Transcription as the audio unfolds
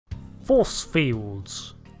Force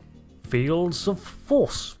fields. Fields of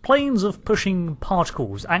force. Planes of pushing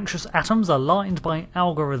particles. Anxious atoms aligned by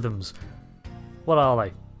algorithms. What are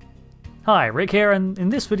they? Hi, Rick here, and in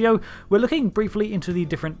this video we're looking briefly into the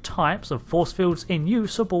different types of force fields in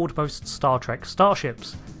use aboard most Star Trek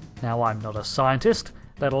starships. Now, I'm not a scientist,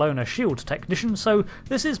 let alone a shield technician, so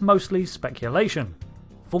this is mostly speculation.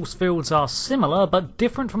 Force fields are similar but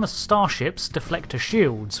different from a starship's deflector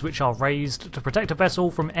shields, which are raised to protect a vessel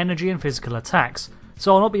from energy and physical attacks,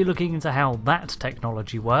 so I'll not be looking into how that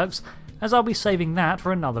technology works, as I'll be saving that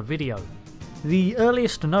for another video. The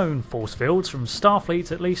earliest known force fields, from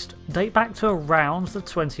Starfleet at least, date back to around the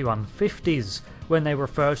 2150s, when they were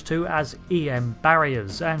referred to as EM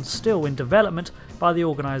barriers, and still in development by the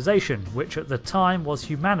organisation, which at the time was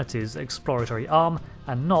humanity's exploratory arm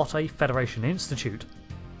and not a Federation institute.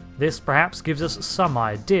 This perhaps gives us some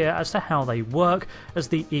idea as to how they work, as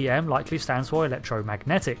the EM likely stands for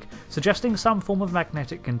electromagnetic, suggesting some form of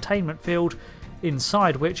magnetic containment field,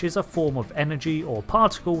 inside which is a form of energy or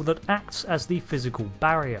particle that acts as the physical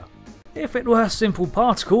barrier. If it were simple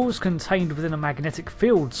particles contained within a magnetic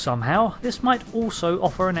field somehow, this might also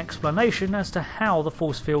offer an explanation as to how the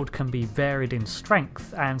force field can be varied in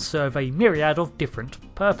strength and serve a myriad of different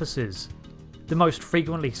purposes. The most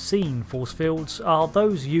frequently seen force fields are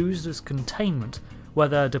those used as containment,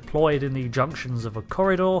 whether deployed in the junctions of a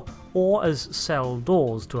corridor or as cell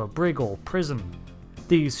doors to a brig or prison.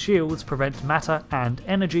 These shields prevent matter and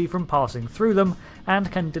energy from passing through them and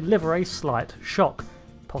can deliver a slight shock,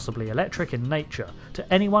 possibly electric in nature,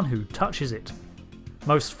 to anyone who touches it.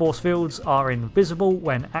 Most force fields are invisible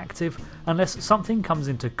when active unless something comes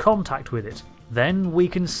into contact with it. Then we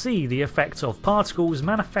can see the effects of particles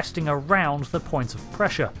manifesting around the point of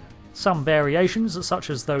pressure. Some variations, such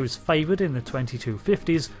as those favoured in the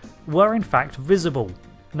 2250s, were in fact visible.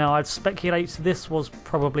 Now, I'd speculate this was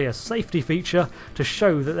probably a safety feature to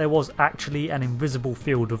show that there was actually an invisible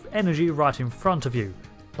field of energy right in front of you,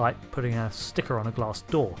 like putting a sticker on a glass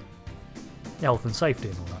door. Health and safety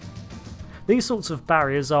and all that. These sorts of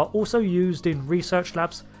barriers are also used in research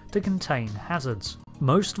labs to contain hazards.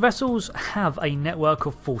 Most vessels have a network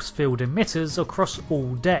of force field emitters across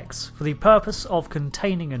all decks for the purpose of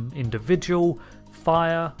containing an individual,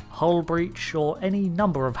 fire, hull breach, or any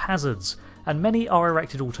number of hazards, and many are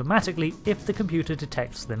erected automatically if the computer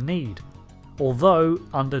detects the need. Although,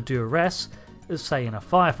 under duress, say in a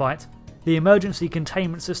firefight, the emergency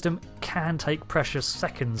containment system can take precious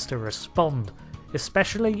seconds to respond,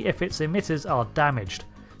 especially if its emitters are damaged,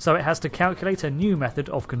 so it has to calculate a new method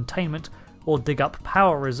of containment or dig up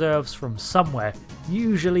power reserves from somewhere,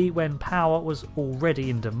 usually when power was already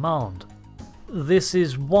in demand. This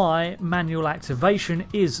is why manual activation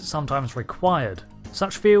is sometimes required.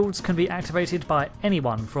 Such fields can be activated by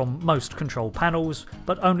anyone from most control panels,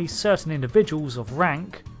 but only certain individuals of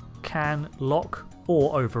rank can lock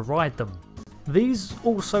or override them. These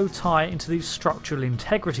also tie into the structural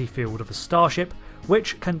integrity field of a starship,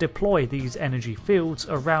 which can deploy these energy fields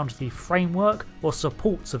around the framework or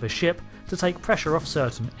supports of a ship to take pressure off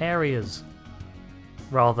certain areas.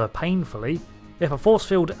 Rather painfully, if a force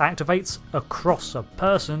field activates across a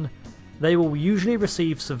person, they will usually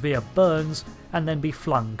receive severe burns and then be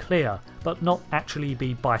flung clear, but not actually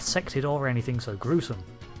be bisected or anything so gruesome.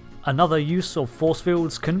 Another use of force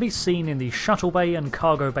fields can be seen in the shuttle bay and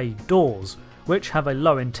cargo bay doors, which have a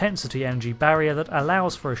low intensity energy barrier that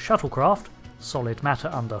allows for a shuttlecraft, solid matter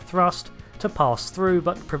under thrust, to pass through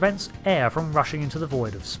but prevents air from rushing into the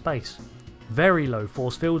void of space. Very low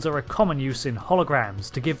force fields are a common use in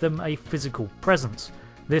holograms to give them a physical presence.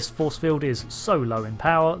 This force field is so low in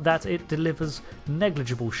power that it delivers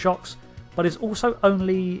negligible shocks, but is also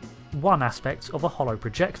only one aspect of a holo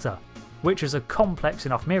projector, which is a complex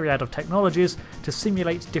enough myriad of technologies to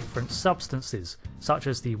simulate different substances, such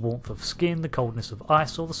as the warmth of skin, the coldness of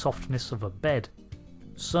ice, or the softness of a bed.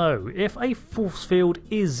 So, if a force field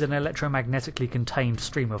is an electromagnetically contained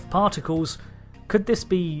stream of particles, could this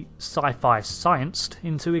be sci-fi scienced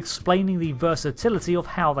into explaining the versatility of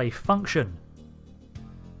how they function?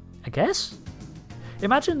 I guess?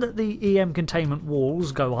 Imagine that the EM containment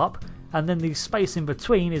walls go up, and then the space in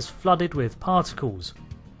between is flooded with particles.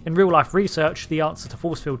 In real-life research, the answer to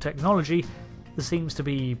force field technology seems to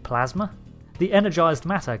be plasma. The energised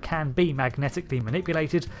matter can be magnetically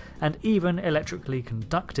manipulated and even electrically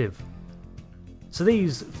conductive. So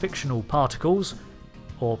these fictional particles,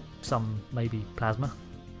 or some maybe plasma,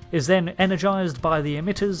 is then energised by the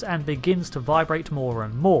emitters and begins to vibrate more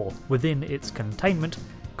and more within its containment,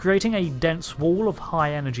 creating a dense wall of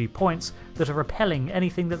high energy points that are repelling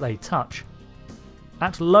anything that they touch.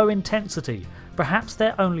 At low intensity, Perhaps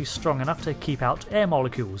they're only strong enough to keep out air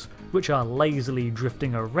molecules, which are lazily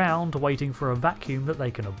drifting around waiting for a vacuum that they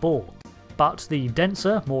can abhor. But the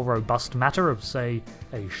denser, more robust matter of, say,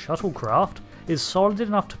 a shuttlecraft is solid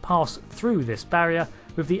enough to pass through this barrier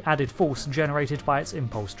with the added force generated by its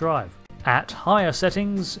impulse drive. At higher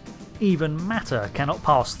settings, even matter cannot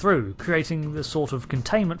pass through, creating the sort of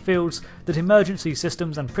containment fields that emergency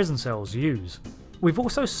systems and prison cells use. We've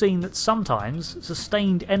also seen that sometimes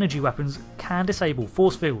sustained energy weapons can disable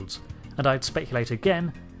force fields, and I'd speculate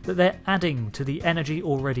again that they're adding to the energy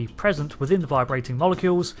already present within the vibrating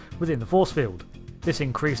molecules within the force field. This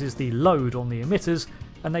increases the load on the emitters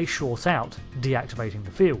and they short out, deactivating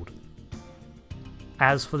the field.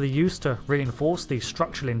 As for the use to reinforce the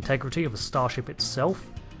structural integrity of a starship itself,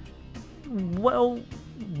 well,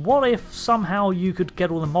 what if somehow you could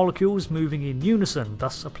get all the molecules moving in unison,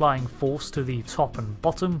 thus applying force to the top and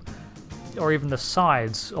bottom, or even the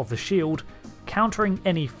sides of the shield, countering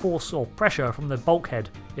any force or pressure from the bulkhead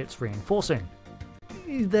it's reinforcing?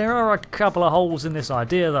 There are a couple of holes in this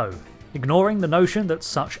idea though. Ignoring the notion that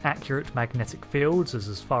such accurate magnetic fields is,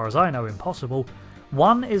 as far as I know, impossible,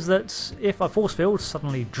 one is that if a force field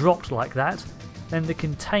suddenly dropped like that, then the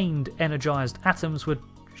contained energized atoms would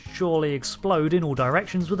surely explode in all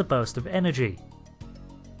directions with a burst of energy.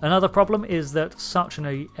 Another problem is that such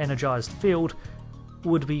an energized field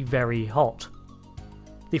would be very hot.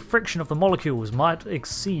 The friction of the molecules might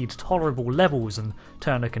exceed tolerable levels and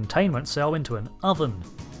turn a containment cell into an oven,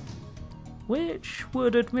 which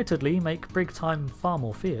would admittedly make brig time far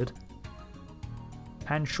more feared.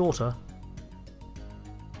 And shorter.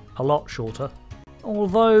 A lot shorter.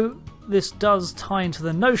 Although this does tie into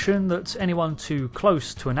the notion that anyone too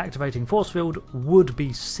close to an activating force field would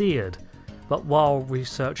be seared. But while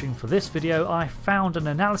researching for this video, I found an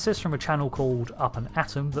analysis from a channel called Up an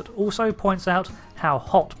Atom that also points out how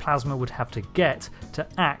hot plasma would have to get to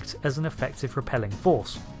act as an effective repelling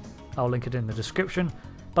force. I'll link it in the description,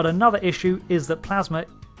 but another issue is that plasma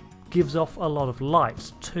gives off a lot of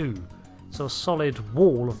light too, so a solid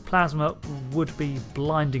wall of plasma would be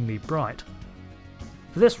blindingly bright.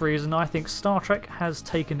 For this reason, I think Star Trek has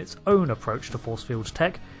taken its own approach to force field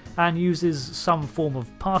tech and uses some form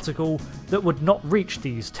of particle that would not reach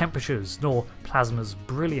these temperatures nor plasma's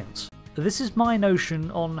brilliance. This is my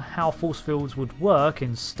notion on how force fields would work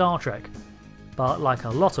in Star Trek, but like a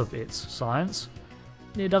lot of its science,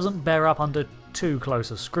 it doesn't bear up under too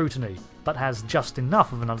close a scrutiny, but has just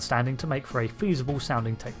enough of an understanding to make for a feasible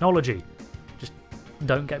sounding technology. Just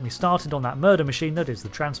don't get me started on that murder machine that is the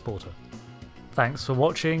transporter. Thanks for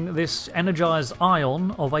watching this energised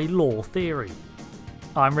ion of a lore theory.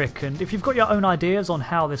 I'm Rick, and if you've got your own ideas on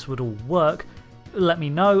how this would all work, let me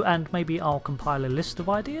know and maybe I'll compile a list of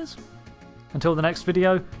ideas. Until the next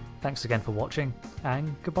video, thanks again for watching,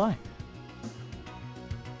 and goodbye.